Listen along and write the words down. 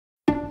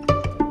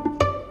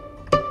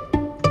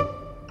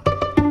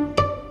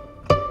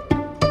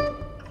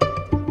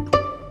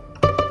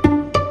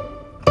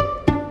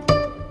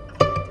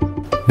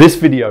This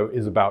video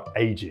is about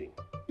aging.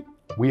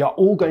 We are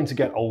all going to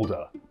get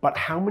older, but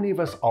how many of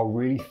us are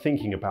really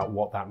thinking about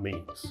what that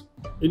means?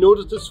 In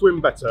order to swim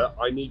better,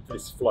 I need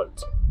this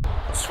float.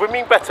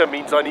 Swimming better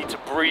means I need to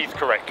breathe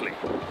correctly.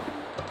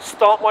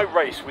 Start my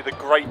race with a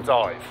great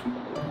dive.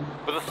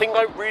 But the thing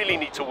I really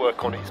need to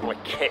work on is my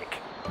kick.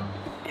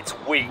 It's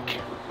weak.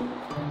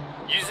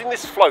 Using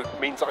this float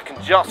means I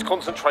can just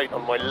concentrate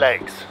on my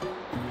legs,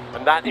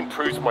 and that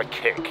improves my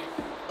kick.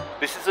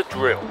 This is a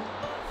drill.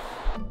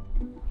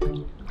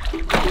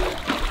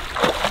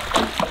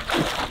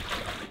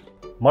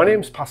 My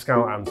name's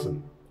Pascal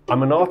Anson.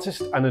 I'm an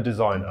artist and a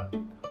designer.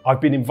 I've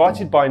been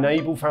invited by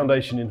Enable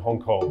Foundation in Hong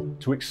Kong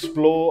to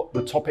explore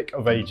the topic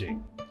of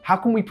aging. How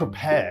can we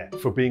prepare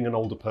for being an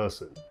older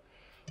person?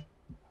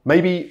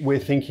 Maybe we're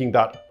thinking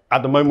that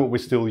at the moment we're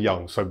still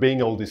young, so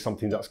being old is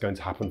something that's going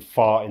to happen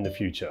far in the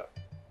future.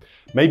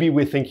 Maybe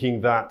we're thinking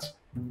that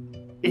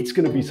it's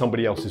going to be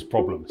somebody else's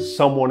problem.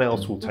 Someone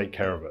else will take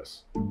care of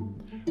us.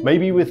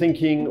 Maybe we're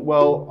thinking,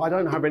 well, I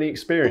don't have any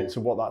experience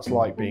of what that's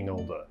like being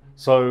older,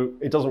 so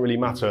it doesn't really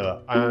matter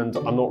and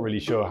I'm not really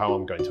sure how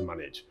I'm going to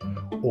manage.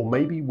 Or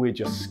maybe we're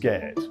just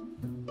scared.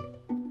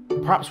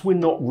 Perhaps we're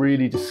not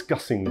really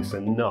discussing this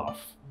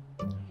enough.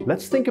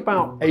 Let's think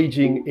about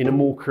aging in a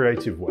more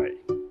creative way.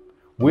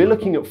 We're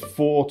looking at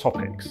 4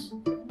 topics.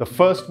 The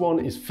first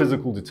one is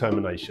physical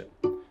determination.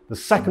 The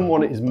second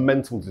one is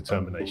mental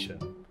determination.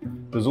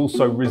 There's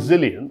also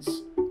resilience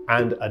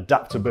and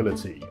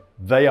adaptability.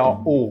 They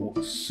are all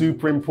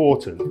super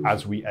important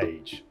as we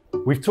age.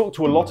 We've talked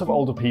to a lot of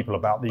older people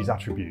about these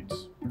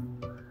attributes.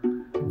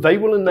 They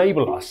will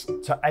enable us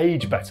to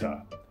age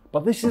better,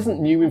 but this isn't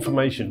new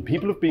information.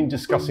 People have been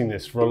discussing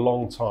this for a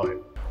long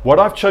time. What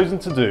I've chosen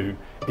to do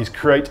is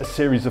create a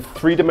series of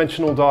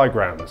 3-dimensional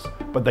diagrams,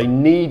 but they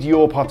need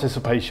your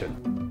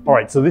participation. All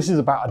right, so this is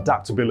about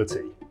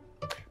adaptability.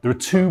 There are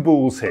 2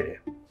 balls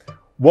here.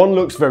 One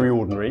looks very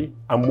ordinary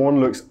and one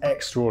looks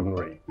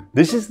extraordinary.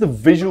 This is the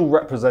visual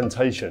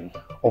representation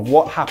of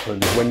what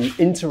happens when you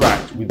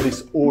interact with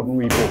this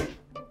ordinary ball.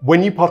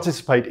 When you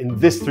participate in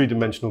this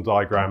 3-dimensional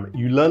diagram,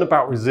 you learn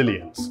about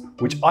resilience,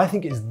 which I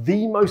think is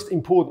the most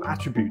important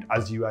attribute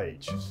as you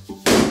age.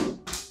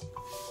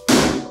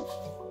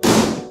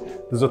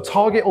 There's a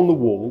target on the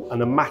wall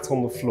and a mat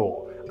on the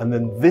floor, and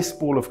then this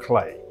ball of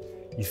clay.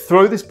 You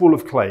throw this ball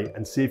of clay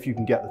and see if you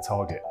can get the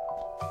target.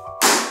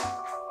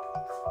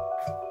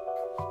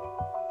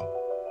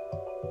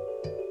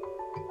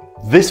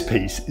 This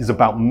piece is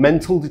about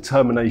mental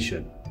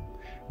determination.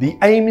 The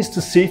aim is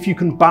to see if you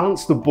can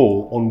balance the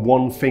ball on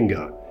one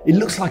finger. It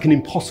looks like an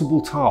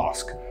impossible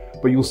task,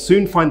 but you'll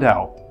soon find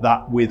out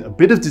that with a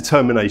bit of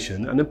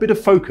determination and a bit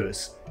of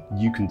focus,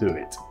 you can do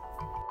it.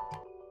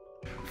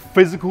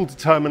 Physical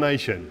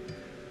determination.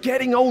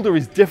 Getting older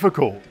is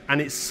difficult, and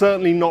it's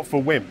certainly not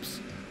for wimps.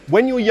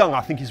 When you're young,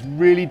 I think it's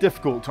really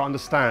difficult to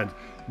understand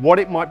what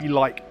it might be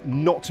like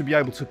not to be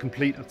able to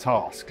complete a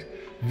task.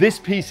 This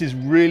piece is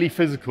really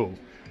physical.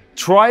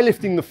 Try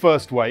lifting the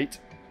first weight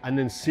and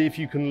then see if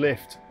you can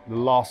lift the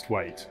last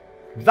weight.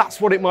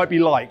 That's what it might be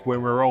like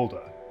when we're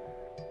older.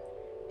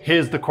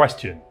 Here's the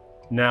question.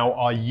 Now,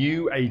 are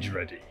you age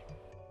ready?